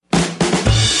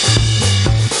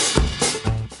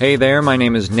Hey there, my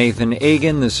name is Nathan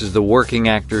Agan. This is The Working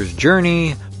Actor's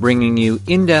Journey, bringing you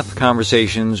in-depth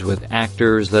conversations with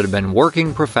actors that have been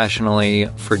working professionally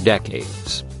for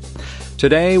decades.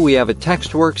 Today, we have a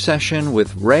text work session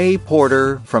with Ray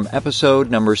Porter from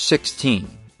episode number 16.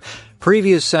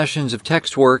 Previous sessions of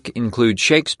text work include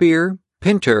Shakespeare,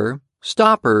 Pinter,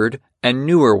 Stoppard, and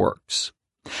newer works.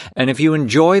 And if you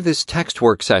enjoy this text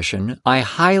work session, I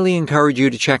highly encourage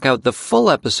you to check out the full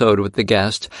episode with the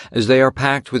guest, as they are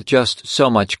packed with just so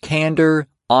much candor,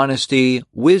 honesty,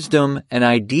 wisdom, and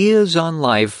ideas on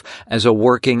life as a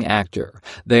working actor.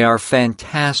 They are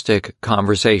fantastic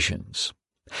conversations.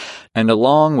 And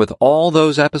along with all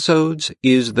those episodes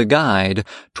is the guide,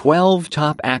 12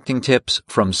 Top Acting Tips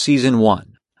from Season 1.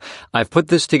 I've put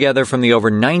this together from the over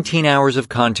 19 hours of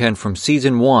content from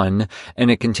Season 1,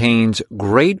 and it contains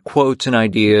great quotes and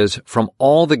ideas from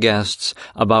all the guests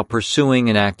about pursuing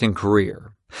an acting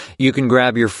career. You can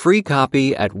grab your free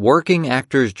copy at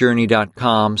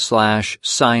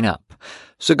workingactorsjourney.com/sign up.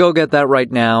 So go get that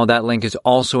right now. That link is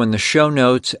also in the show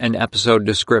notes and episode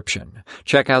description.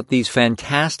 Check out these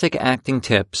fantastic acting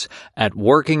tips at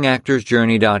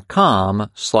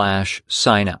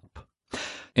workingactorsjourney.com/sign up.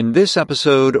 In this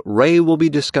episode, Ray will be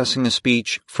discussing a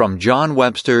speech from John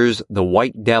Webster's The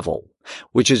White Devil,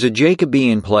 which is a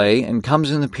Jacobean play and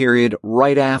comes in the period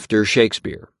right after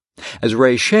Shakespeare. As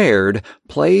Ray shared,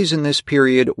 plays in this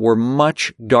period were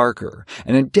much darker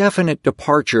and a definite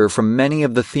departure from many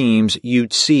of the themes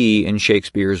you'd see in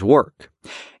Shakespeare's work.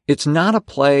 It's not a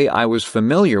play I was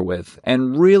familiar with,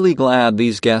 and really glad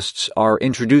these guests are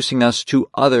introducing us to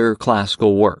other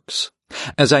classical works.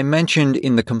 As I mentioned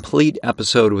in the complete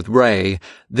episode with Ray,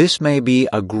 this may be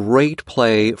a great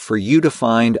play for you to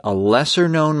find a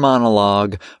lesser-known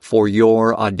monologue for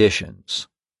your auditions.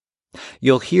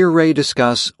 You'll hear Ray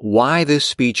discuss why this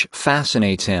speech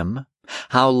fascinates him,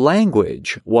 how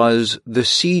language was the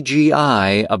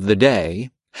CGI of the day,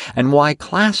 and why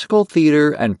classical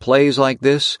theater and plays like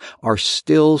this are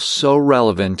still so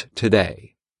relevant today.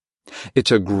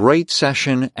 It's a great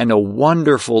session and a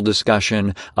wonderful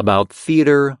discussion about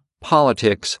theater,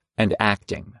 politics, and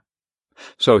acting.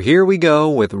 So here we go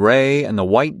with Ray and the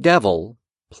White Devil.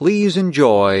 Please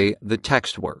enjoy the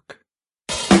text work.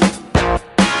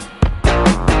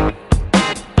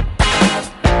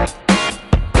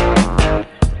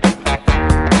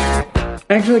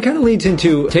 Actually, it kind of leads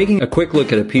into taking a quick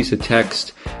look at a piece of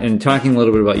text and talking a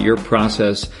little bit about your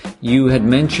process. You had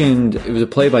mentioned it was a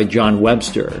play by John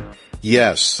Webster.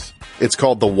 Yes. It's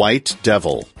called The White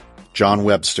Devil, John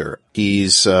Webster.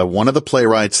 He's one of the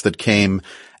playwrights that came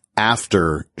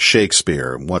after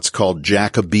Shakespeare, what's called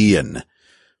Jacobean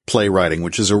playwriting,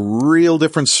 which is a real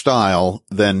different style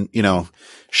than,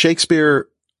 Shakespeare.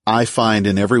 I find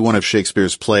in every one of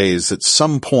Shakespeare's plays, at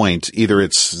some point, either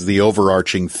it's the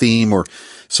overarching theme or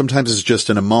sometimes it's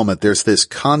just in a moment, there's this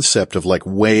concept of like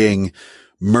weighing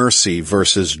mercy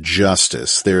versus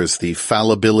justice. There's the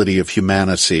fallibility of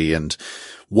humanity and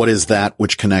what is that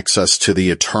which connects us to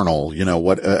the eternal,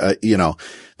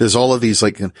 there's all of these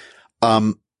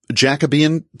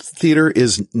Jacobean theater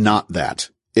is not that.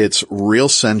 It's real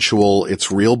sensual. It's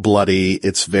real bloody.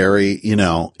 It's very,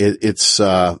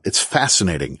 it's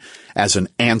fascinating as an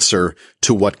answer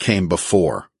to what came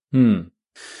before. And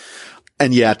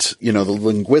yet, the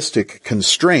linguistic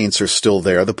constraints are still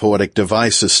there. The poetic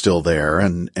device is still there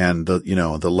and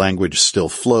the language still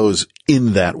flows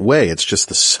in that way. It's just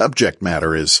the subject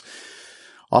matter is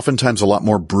oftentimes a lot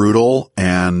more brutal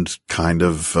and kind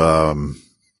of,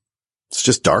 it's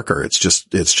just darker. It's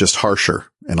just harsher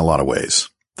in a lot of ways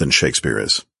than Shakespeare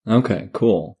is. Okay,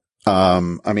 cool.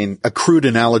 A crude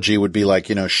analogy would be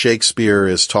like, Shakespeare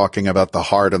is talking about the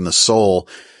heart and the soul.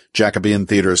 Jacobean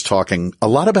theater is talking a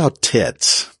lot about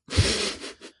tits.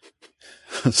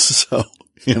 So,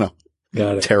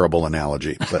 Got it. Terrible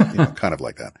analogy, but kind of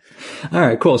like that. All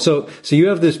right, cool. So you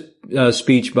have this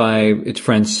speech by, it's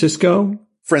Francisco?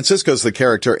 Francisco's the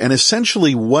character, and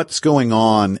essentially what's going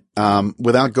on,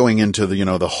 without going into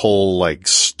the whole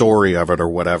story of it or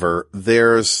whatever,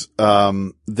 there's,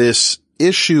 this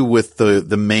issue with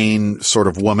the main sort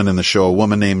of woman in the show, a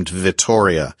woman named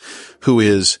Vittoria, who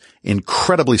is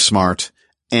incredibly smart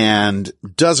and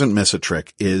doesn't miss a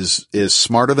trick, is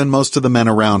smarter than most of the men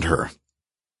around her,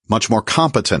 much more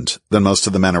competent than most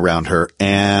of the men around her,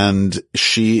 and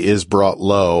she is brought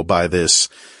low by this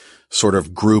sort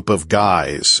of group of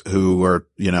guys who are,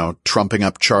 trumping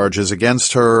up charges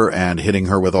against her and hitting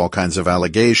her with all kinds of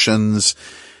allegations.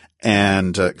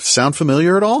 And sound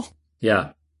familiar at all?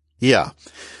 Yeah. Yeah.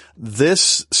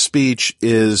 This speech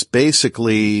is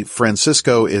basically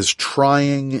Francisco is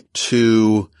trying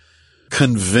to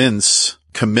convince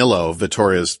Camillo,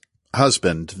 Vittoria's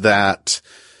husband, that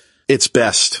it's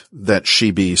best that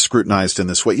she be scrutinized in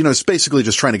this way. It's basically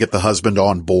just trying to get the husband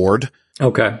on board.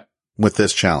 Okay. With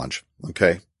this challenge.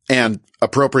 Okay. And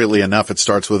appropriately enough, it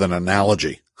starts with an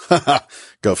analogy.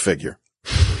 Go figure.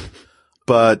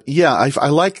 But yeah, I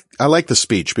like the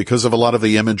speech because of a lot of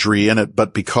the imagery in it,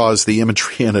 but because the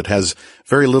imagery in it has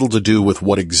very little to do with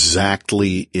what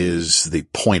exactly is the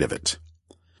point of it.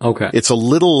 Okay. It's a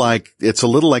little like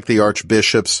the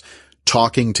archbishops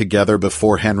talking together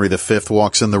before Henry V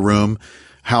walks in the room.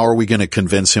 How are we going to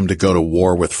convince him to go to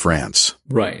war with France?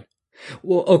 Right.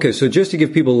 Well, okay. So just to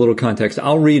give people a little context,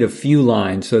 I'll read a few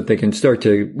lines so that they can start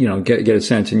to, get a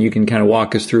sense, and you can kind of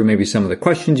walk us through maybe some of the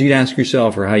questions you'd ask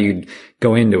yourself or how you'd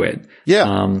go into it.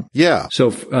 Yeah. Yeah. So,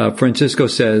 Francisco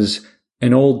says,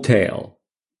 an old tale.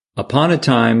 Upon a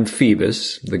time,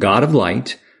 Phoebus, the god of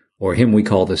light, or him we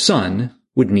call the sun,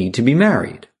 would need to be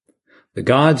married. The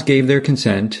gods gave their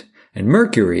consent, and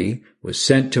Mercury was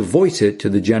sent to voice it to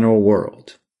the general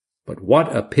world. But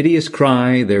what a piteous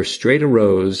cry there straight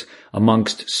arose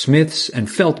amongst smiths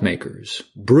and felt makers,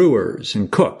 brewers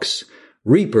and cooks,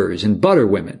 reapers and butter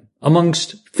women,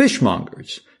 amongst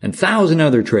fishmongers and 1,000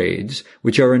 other trades,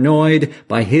 which are annoyed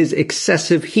by his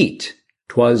excessive heat.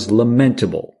 'Twas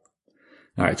lamentable.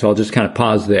 All right, so I'll just kind of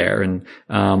pause there, and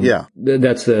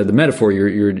that's the metaphor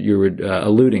you're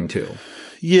alluding to.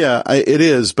 Yeah, it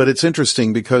is, but it's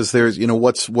interesting because there's,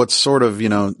 what's sort of,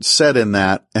 said in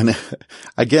that. And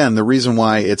again, the reason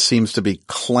why it seems to be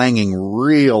clanging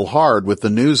real hard with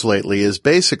the news lately is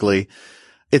basically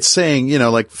it's saying,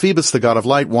 like Phoebus, the god of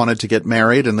light, wanted to get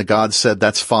married and the gods said,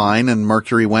 that's fine. And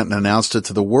Mercury went and announced it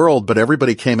to the world, but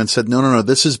everybody came and said, no,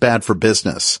 this is bad for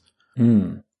business.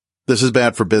 This is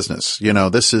bad for business.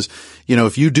 This is,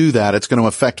 if you do that, it's going to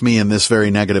affect me in this very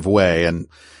negative way. And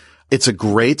it's a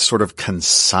great sort of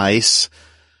concise,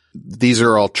 these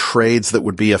are all trades that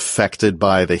would be affected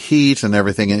by the heat and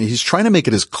everything. And he's trying to make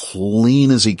it as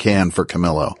clean as he can for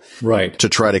Camillo. Right. To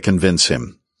try to convince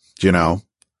him,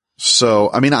 So,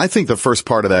 I think the first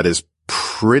part of that is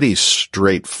pretty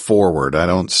straightforward. I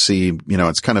don't see,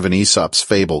 it's kind of an Aesop's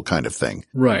fable kind of thing.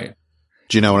 Right.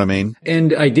 Do you know what I mean?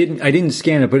 And I didn't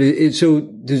scan it, but so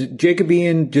does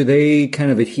Jacobean, do they kind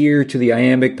of adhere to the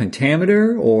iambic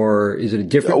pentameter, or is it a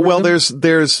different? Well,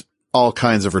 there's all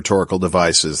kinds of rhetorical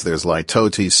devices. There's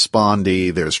litotes,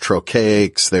 spondi, there's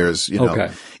trochaics, there's,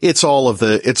 it's all of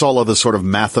the sort of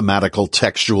mathematical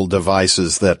textual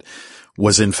devices that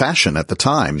was in fashion at the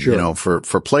time, for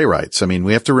playwrights.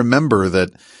 We have to remember that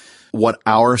what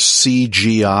our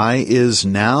CGI is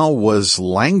now was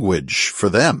language for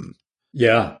them.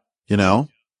 Yeah.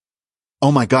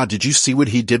 Oh my God, did you see what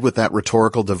he did with that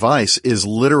rhetorical device is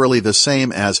literally the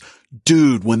same as,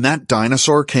 dude, when that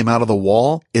dinosaur came out of the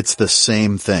wall, it's the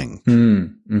same thing.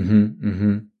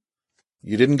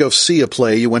 You didn't go see a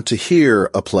play, you went to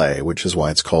hear a play, which is why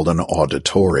it's called an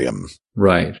auditorium.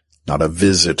 Right. Not a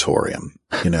visitorium.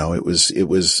 It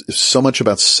was so much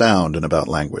about sound and about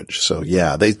language. So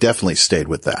yeah, they definitely stayed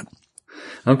with that.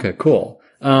 Okay, cool.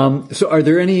 So are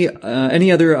there any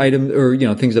other items or,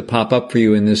 things that pop up for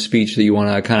you in this speech that you want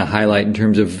to kind of highlight in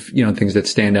terms of, things that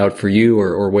stand out for you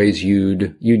or ways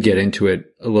you'd get into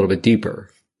it a little bit deeper?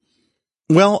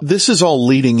 Well, this is all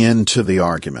leading into the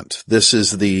argument. This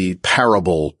is the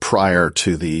parable prior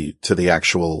to the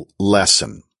actual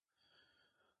lesson.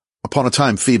 Upon a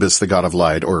time, Phoebus, the god of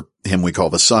light, or him we call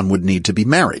the sun, would need to be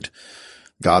married.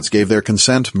 Gods gave their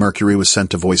consent. Mercury was sent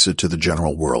to voice it to the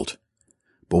general world.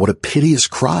 But what a piteous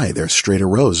cry there straight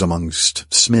arose amongst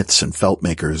smiths and felt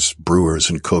makers, brewers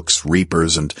and cooks,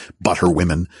 reapers and butter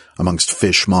women, amongst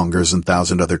fishmongers and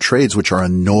 1,000 other trades, which are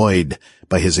annoyed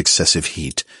by his excessive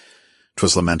heat.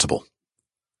 'Twas lamentable.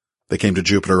 They came to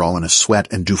Jupiter all in a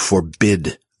sweat and do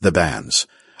forbid the banns.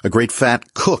 A great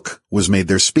fat cook was made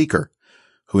their speaker,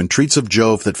 who entreats of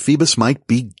Jove that Phoebus might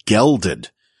be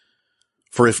gelded.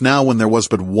 For if now, when there was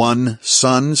but one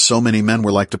son, so many men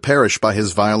were like to perish by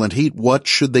his violent heat, what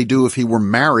should they do if he were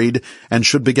married and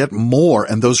should beget more,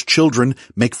 and those children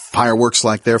make fireworks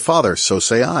like their father? So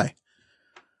say I.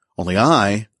 Only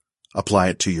I apply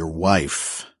it to your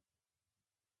wife.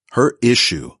 Her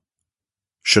issue,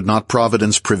 should not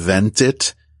Providence prevent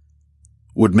it,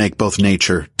 would make both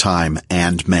nature, time,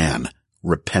 and man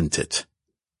repent it.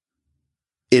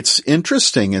 It's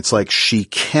interesting. It's like she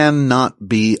cannot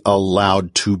be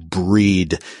allowed to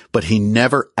breed, but he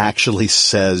never actually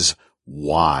says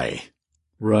why.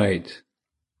 Right.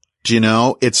 Do you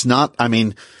know? It's not,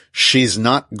 she's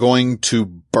not going to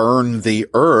burn the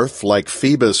earth like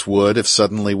Phoebus would if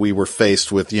suddenly we were faced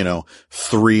with,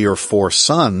 3 or 4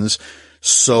 sons.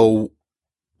 So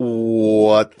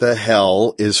what the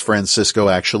hell is Francisco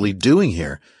actually doing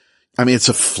here? I mean, it's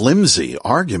a flimsy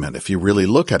argument if you really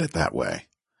look at it that way.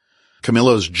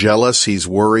 Camillo's jealous. He's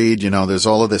worried. There's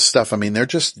all of this stuff. I mean,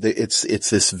 it's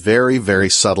this very, very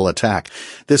subtle attack.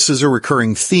 This is a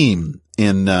recurring theme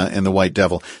in The White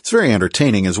Devil. It's very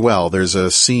entertaining as well. There's a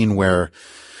scene where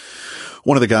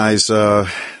one of the guys,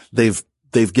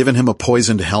 they've given him a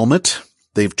poisoned helmet.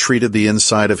 They've treated the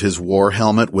inside of his war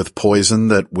helmet with poison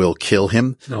that will kill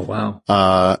him. Oh, wow.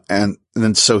 And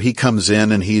then so he comes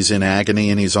in and he's in agony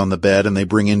and he's on the bed, and they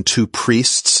bring in 2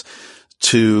 priests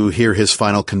to hear his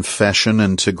final confession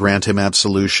and to grant him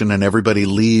absolution, and everybody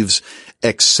leaves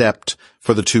except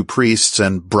for the 2 priests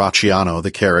and Bracciano,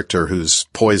 the character who's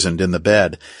poisoned in the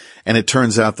bed. And it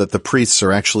turns out that the priests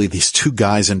are actually these 2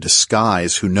 guys in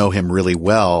disguise who know him really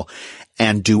well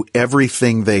and do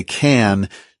everything they can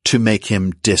to make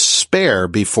him despair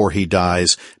before he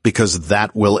dies, because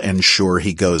that will ensure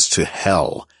he goes to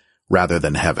hell rather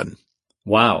than heaven.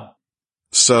 Wow.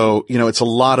 So, it's a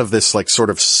lot of this like sort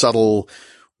of subtle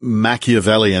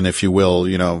Machiavellian, if you will,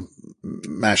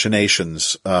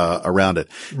 machinations, around it.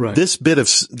 Right. This bit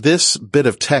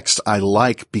of text I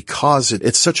like because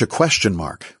it's such a question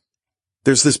mark.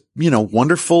 There's this,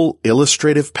 wonderful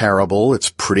illustrative parable. It's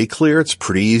pretty clear. It's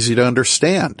pretty easy to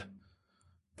understand.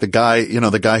 The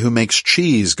guy who makes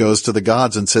cheese goes to the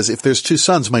gods and says, if there's 2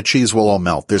 suns, my cheese will all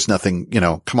melt. There's nothing,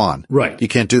 come on. Right. You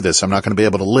can't do this. I'm not going to be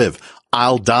able to live.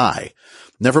 I'll die.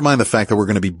 Never mind the fact that we're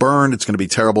going to be burned. It's going to be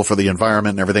terrible for the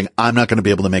environment and everything. I'm not going to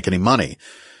be able to make any money.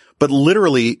 But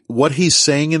literally what he's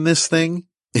saying in this thing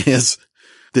is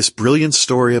this brilliant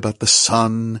story about the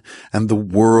sun and the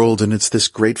world. And it's this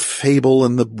great fable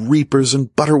and the reapers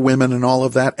and butter women and all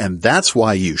of that. And that's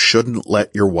why you shouldn't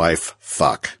let your wife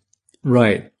fuck.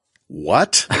 Right.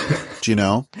 What? Do you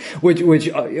know? Which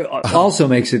also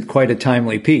makes it quite a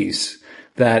timely piece.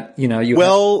 That,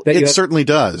 it certainly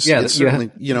does. Yeah, it certainly,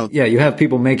 you have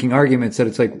people making arguments that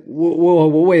it's like, whoa,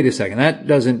 wait a second. That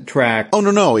doesn't track. Oh,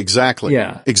 no, exactly.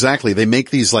 Yeah. Exactly. They make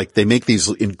these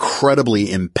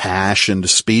incredibly impassioned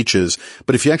speeches,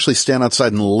 but if you actually stand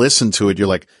outside and listen to it, you're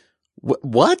like,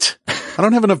 what? I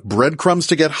don't have enough breadcrumbs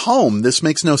to get home. This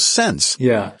makes no sense.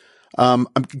 Yeah. I'm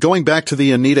going back to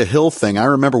the Anita Hill thing. I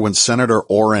remember when Senator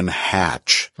Orrin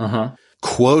Hatch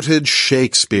quoted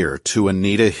Shakespeare to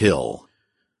Anita Hill.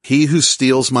 He who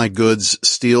steals my goods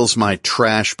steals my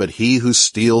trash, but he who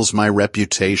steals my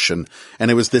reputation. And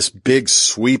it was this big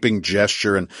sweeping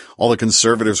gesture, and all the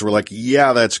conservatives were like,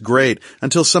 yeah, that's great.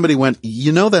 Until somebody went,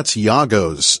 that's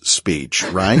Iago's speech,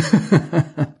 right?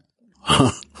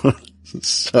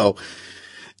 So,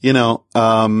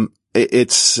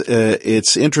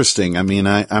 it's interesting. I mean,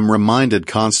 I'm reminded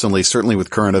constantly, certainly with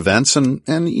current events and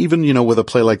even, with a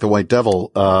play like The White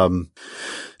Devil,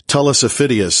 Tullus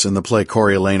Aufidius in the play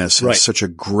Coriolanus has such a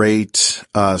great,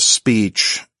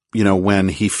 speech, when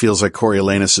he feels like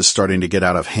Coriolanus is starting to get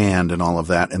out of hand and all of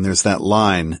that. And there's that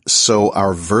line, so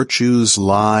our virtues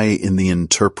lie in the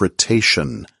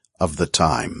interpretation of the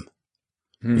time.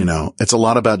 It's a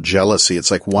lot about jealousy.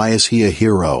 It's like, why is he a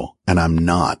hero and I'm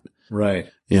not? Right.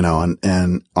 And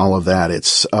all of that.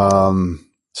 It's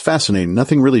fascinating.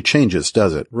 Nothing really changes,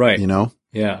 does it? Right.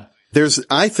 Yeah.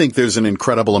 I think there's an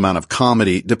incredible amount of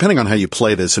comedy, depending on how you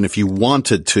play this. And if you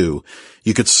wanted to,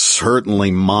 you could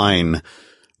certainly mine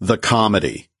the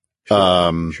comedy,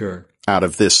 Sure. out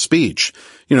of this speech.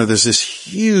 There's this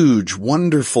huge,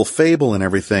 wonderful fable and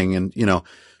everything. And,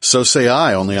 so say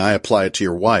I, only I apply it to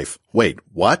your wife. Wait,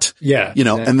 what? Yeah.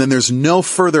 And then there's no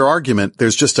further argument.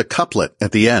 There's just a couplet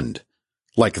at the end.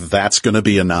 Like, that's going to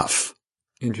be enough.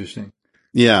 Interesting.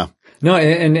 Yeah. No,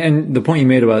 and the point you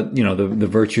made about, the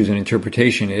virtues and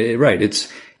interpretation, right.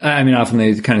 Often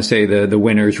they kind of say the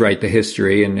winners write the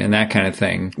history and that kind of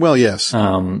thing. Well, yes.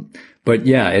 But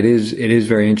yeah, it is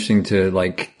very interesting to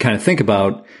kind of think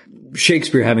about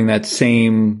Shakespeare having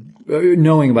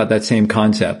knowing about that same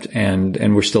concept,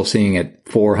 and we're still seeing it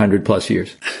 400 plus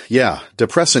years. Yeah.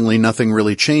 Depressingly, nothing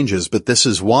really changes, but this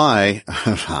is why,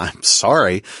 I'm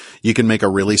sorry, you can make a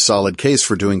really solid case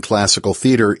for doing classical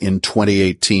theater in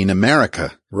 2018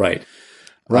 America. Right.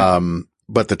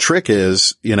 But the trick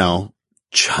is,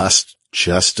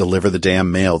 just deliver the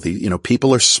damn mail.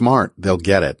 People are smart. They'll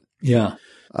get it. Yeah.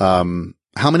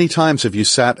 How many times have you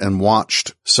sat and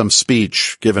watched some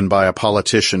speech given by a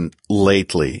politician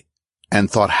lately and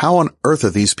thought, how on earth are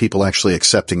these people actually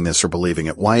accepting this or believing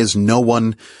it? Why is no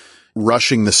one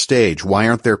rushing the stage? Why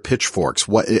aren't there pitchforks?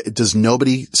 Does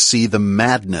nobody see the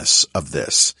madness of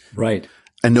this? Right.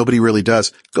 And nobody really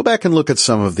does. Go back and look at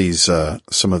some of these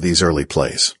early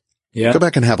plays. Yeah. Go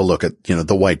back and have a look at,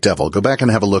 The White Devil. Go back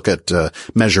and have a look at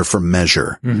Measure for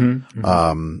Measure.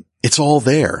 It's all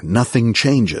there. Nothing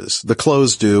changes. The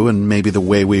clothes do, and maybe the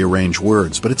way we arrange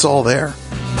words, but it's all there.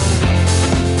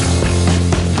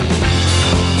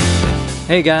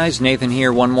 Hey guys, Nathan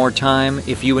here one more time.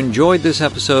 If you enjoyed this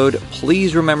episode,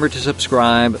 please remember to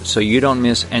subscribe so you don't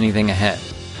miss anything ahead.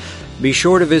 Be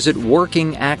sure to visit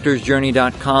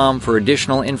workingactorsjourney.com for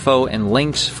additional info and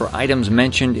links for items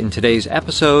mentioned in today's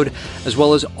episode, as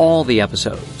well as all the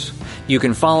episodes. You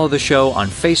can follow the show on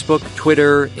Facebook,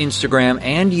 Twitter, Instagram,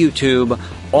 and YouTube.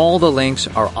 All the links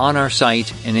are on our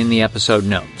site and in the episode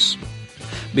notes.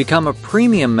 Become a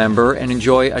premium member and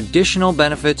enjoy additional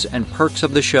benefits and perks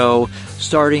of the show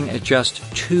starting at just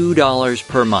 $2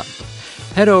 per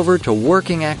month. Head over to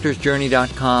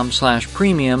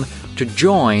workingactorsjourney.com/premium to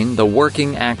join the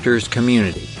Working Actors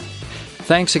community.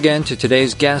 Thanks again to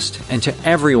today's guest and to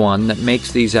everyone that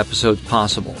makes these episodes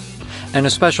possible. And a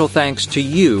special thanks to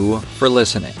you for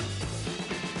listening.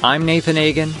 I'm Nathan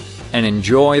Agan, and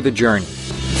enjoy the journey.